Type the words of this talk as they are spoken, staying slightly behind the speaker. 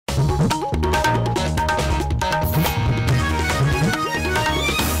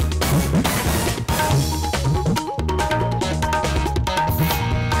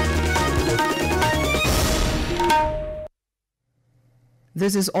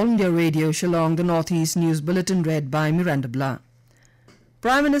This is All India Radio, Shillong, the Northeast News Bulletin read by Miranda Blah.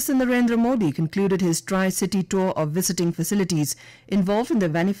 Prime Minister Narendra Modi concluded his Tri-City tour of visiting facilities involved in the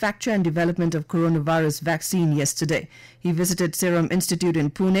manufacture and development of coronavirus vaccine yesterday. He visited Serum Institute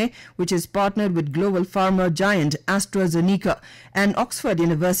in Pune, which is partnered with global pharma giant AstraZeneca, and Oxford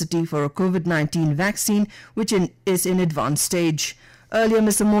University for a COVID-19 vaccine, which is in advanced stage. Earlier,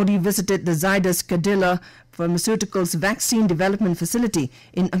 Mr. Modi visited the Zydus Cadila Pharmaceuticals Vaccine Development Facility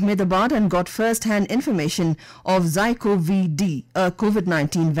in Ahmedabad and got first-hand information of Zycov-D, a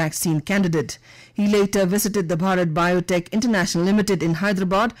COVID-19 vaccine candidate. He later visited the Bharat Biotech International Limited in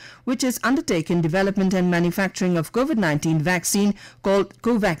Hyderabad, which has undertaken development and manufacturing of COVID-19 vaccine called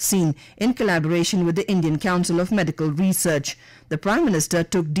Covaxin in collaboration with the Indian Council of Medical Research. The Prime Minister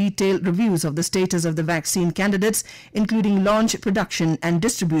took detailed reviews of the status of the vaccine candidates, including launch, production and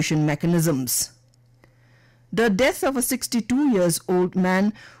distribution mechanisms. The death of a 62-year-old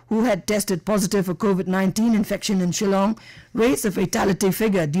man who had tested positive for COVID-19 infection in Shillong raised the fatality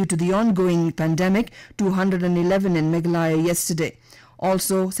figure due to the ongoing pandemic to 111 in Meghalaya yesterday.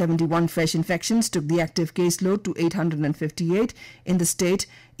 Also, 71 fresh infections took the active caseload to 858 in the state.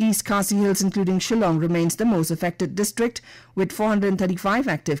 East Khasi Hills, including Shillong, remains the most affected district with 435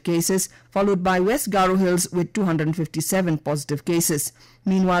 active cases, followed by West Garo Hills with 257 positive cases.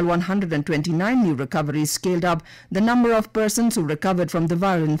 Meanwhile, 129 new recoveries scaled up the number of persons who recovered from the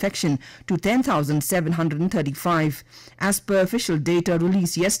viral infection to 10,735. As per official data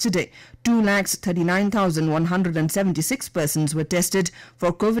released yesterday, 2,39,176 persons were tested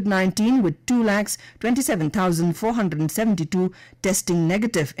for COVID-19, with 2,27,472 testing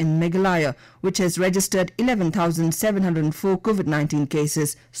negative in Meghalaya, which has registered 11,704 COVID-19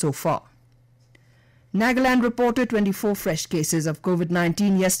 cases so far. Nagaland reported 24 fresh cases of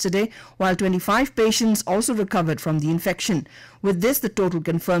COVID-19 yesterday, while 25 patients also recovered from the infection. With this, the total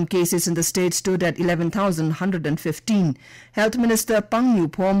confirmed cases in the state stood at 11,115. Health Minister Pang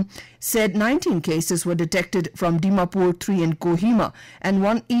Nyupom said 19 cases were detected from Dimapur, 3 in Kohima, and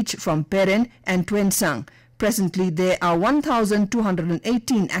 1 each from Peren and Tuensang. Presently, there are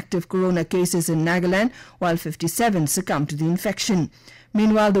 1,218 active corona cases in Nagaland, while 57 succumbed to the infection.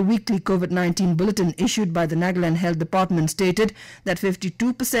 Meanwhile, the weekly COVID-19 bulletin issued by the Nagaland Health Department stated that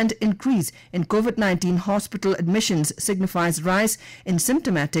 52% increase in COVID-19 hospital admissions signifies rise in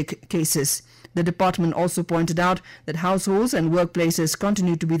symptomatic cases. The department also pointed out that households and workplaces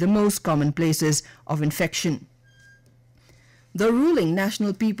continue to be the most common places of infection. The ruling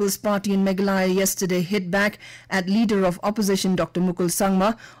National People's Party in Meghalaya yesterday hit back at leader of opposition Dr. Mukul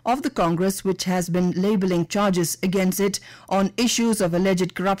Sangma of the Congress, which has been labelling charges against it on issues of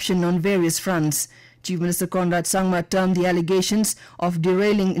alleged corruption on various fronts. Chief Minister Conrad Sangma termed the allegations of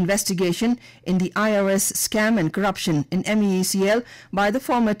derailing investigation in the IRS scam and corruption in MEECL by the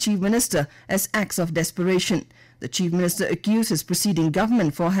former Chief Minister as acts of desperation. The Chief Minister accused his preceding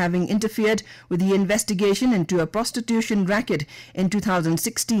government for having interfered with the investigation into a prostitution racket in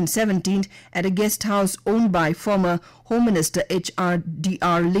 2016-17 at a guest house owned by former Home Minister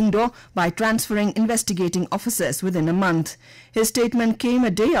H.D.R. Lyngdoh by transferring investigating officers within a month. His statement came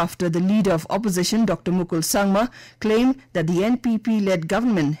a day after the leader of opposition, Dr. Mukul Sangma, claimed that the NPP-led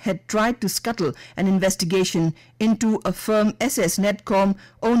government had tried to scuttle an investigation into a firm SS Netcom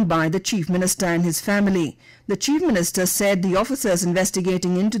owned by the Chief Minister and his family. The Chief Minister said the officers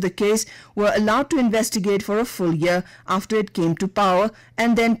investigating into the case were allowed to investigate for a full year after it came to power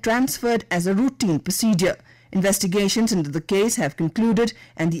and then transferred as a routine procedure. Investigations into the case have concluded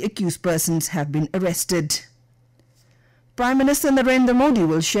and the accused persons have been arrested. Prime Minister Narendra Modi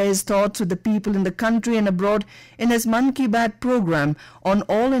will share his thoughts with the people in the country and abroad in his Mann Ki Baat program on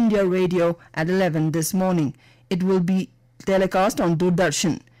All India Radio at 11 this morning. It will be telecast on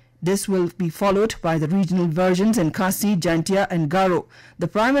Doordarshan. This will be followed by the regional versions in Khasi, Jaintia and Garo. The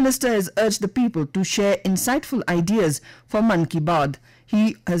Prime Minister has urged the people to share insightful ideas for Mann Ki Baat.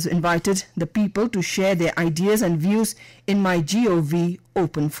 He has invited the people to share their ideas and views in MyGov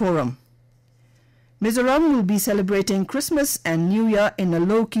open forum. Mizoram will be celebrating Christmas and New Year in a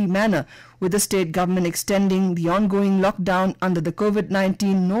low-key manner, with the state government extending the ongoing lockdown under the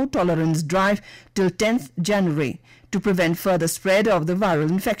COVID-19 no-tolerance drive till 10th January to prevent further spread of the viral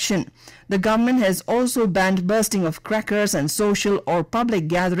infection. The government has also banned bursting of crackers and social or public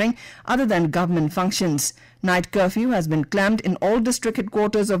gathering other than government functions. Night curfew has been clamped in all district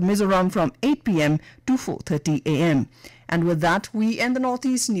headquarters of Mizoram from 8 p.m. to 4:30 a.m. And with that, we end the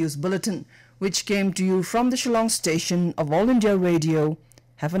Northeast News Bulletin, which came to you from the Shillong station of All India Radio.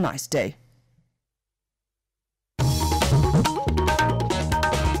 Have a nice day.